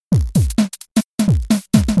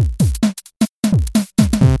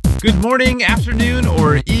Good morning, afternoon,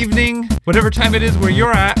 or evening, whatever time it is where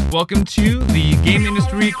you're at. Welcome to the Game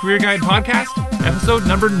Industry Career Guide Podcast, episode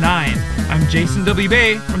number 9. I'm Jason W.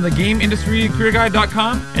 Bay from the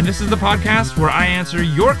GameIndustryCareerGuide.com, and this is the podcast where I answer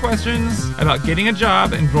your questions about getting a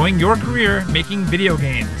job and growing your career making video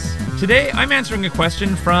games. Today, I'm answering a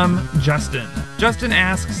question from Justin. Justin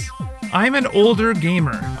asks, I'm an older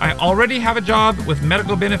gamer. I already have a job with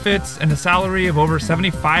medical benefits and a salary of over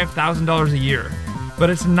 $75,000 a year. But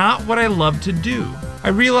it's not what I love to do. I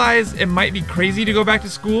realize it might be crazy to go back to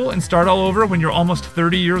school and start all over when you're almost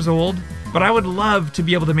 30 years old, but I would love to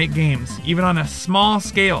be able to make games, even on a small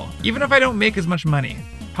scale, even if I don't make as much money.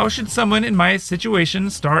 How should someone in my situation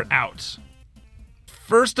start out?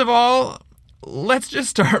 First of all, let's just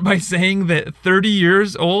start by saying that 30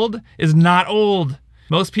 years old is not old.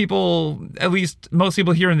 Most people, at least most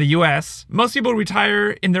people here in the US, most people retire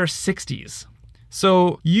in their 60s.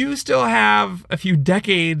 So you still have a few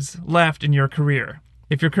decades left in your career.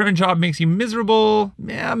 If your current job makes you miserable,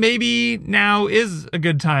 maybe now is a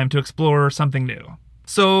good time to explore something new.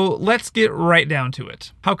 So let's get right down to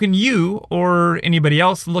it. How can you, or anybody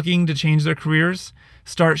else looking to change their careers,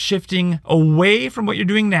 start shifting away from what you're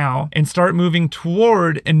doing now and start moving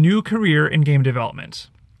toward a new career in game development?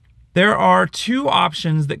 There are 2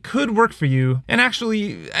 options that could work for you, and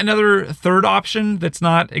actually another third option that's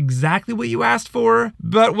not exactly what you asked for,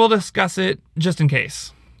 but we'll discuss it just in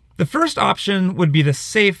case. The first option would be the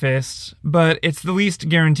safest, but it's the least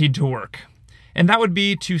guaranteed to work. And that would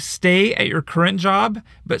be to stay at your current job,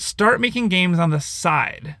 but start making games on the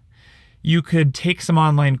side. You could take some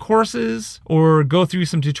online courses or go through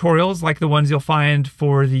some tutorials like the ones you'll find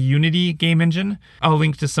for the Unity game engine. I'll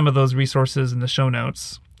link to some of those resources in the show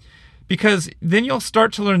notes. Because then you'll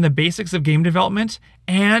start to learn the basics of game development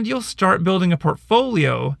and you'll start building a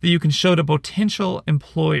portfolio that you can show to potential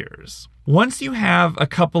employers. Once you have a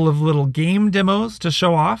couple of little game demos to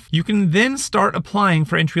show off, you can then start applying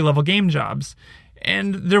for entry-level game jobs.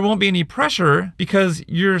 And there won't be any pressure because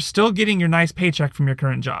you're still getting your nice paycheck from your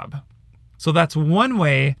current job. So that's one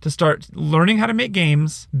way to start learning how to make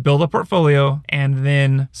games, build a portfolio, and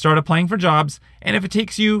then start applying for jobs. And if it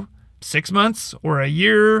takes you 6 months or a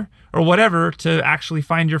year or whatever to actually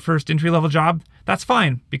find your first entry-level job, that's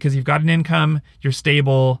fine because you've got an income, you're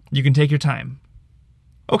stable, you can take your time.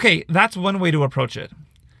 Okay, that's one way to approach it.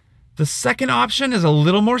 The second option is a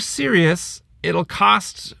little more serious. It'll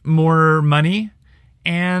cost more money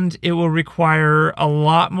and it will require a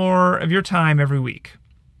lot more of your time every week.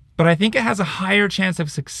 But I think it has a higher chance of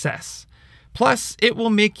success. Plus, it will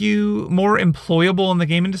make you more employable in the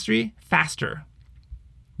game industry faster.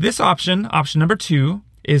 This option number 2,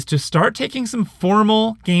 is to start taking some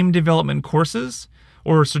formal game development courses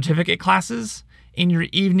or certificate classes in your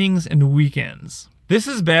evenings and weekends. This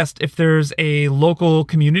is best if there's a local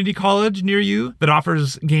community college near you that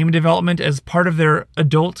offers game development as part of their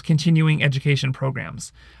adult continuing education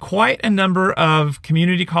programs. Quite a number of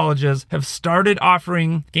community colleges have started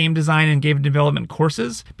offering game design and game development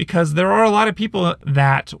courses because there are a lot of people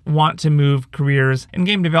that want to move careers, and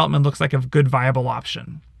game development looks like a good viable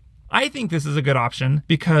option. I think this is a good option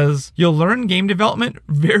because you'll learn game development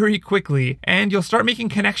very quickly and you'll start making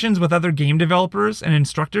connections with other game developers and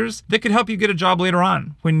instructors that could help you get a job later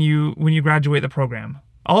on when you graduate the program.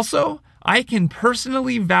 Also, I can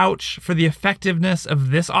personally vouch for the effectiveness of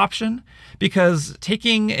this option because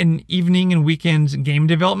taking an evening and weekend game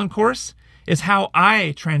development course is how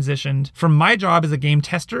I transitioned from my job as a game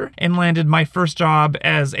tester and landed my first job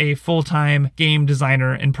as a full-time game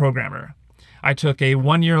designer and programmer. I took a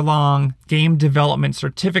 1-year-long game development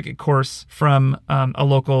certificate course from a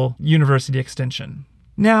local university extension.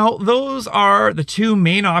 Now, those are the 2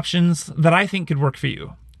 main options that I think could work for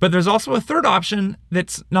you. But there's also a third option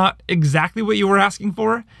that's not exactly what you were asking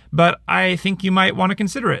for, but I think you might want to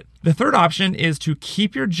consider it. The third option is to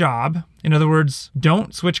keep your job, in other words,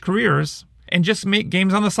 don't switch careers, and just make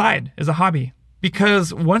games on the side as a hobby.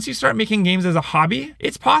 Because once you start making games as a hobby,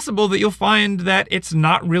 it's possible that you'll find that it's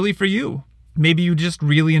not really for you. Maybe you just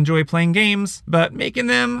really enjoy playing games, but making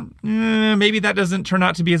them, maybe that doesn't turn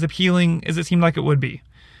out to be as appealing as it seemed like it would be.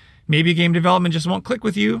 Maybe game development just won't click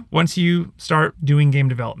with you once you start doing game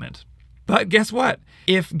development. But guess what?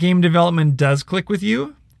 If game development does click with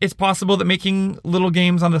you, it's possible that making little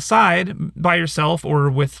games on the side by yourself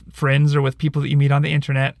or with friends or with people that you meet on the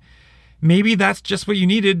internet, maybe that's just what you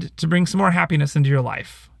needed to bring some more happiness into your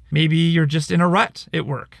life. Maybe you're just in a rut at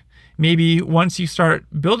work. Maybe once you start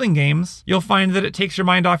building games, you'll find that it takes your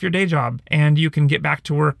mind off your day job and you can get back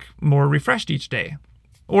to work more refreshed each day.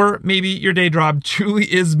 Or maybe your day job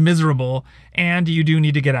truly is miserable and you do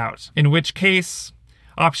need to get out, in which case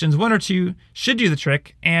options 1 or 2 should do the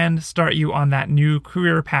trick and start you on that new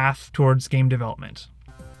career path towards game development.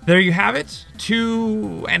 There you have it,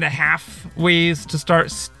 2.5 ways to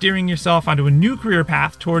start steering yourself onto a new career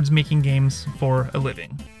path towards making games for a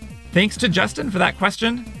living. Thanks to Justin for that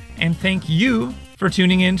question, and thank you for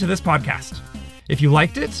tuning in to this podcast. If you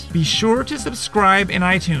liked it, be sure to subscribe in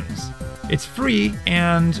iTunes. It's free,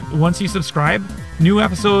 and once you subscribe, new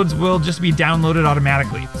episodes will just be downloaded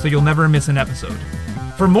automatically, so you'll never miss an episode.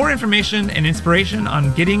 For more information and inspiration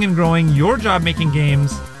on getting and growing your job making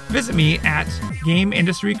games, visit me at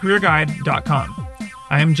GameIndustryCareerGuide.com.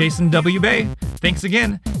 I am Jason W. Bay. Thanks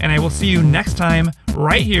again, and I will see you next time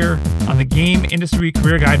right here on the Game Industry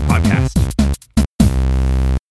Career Guide podcast.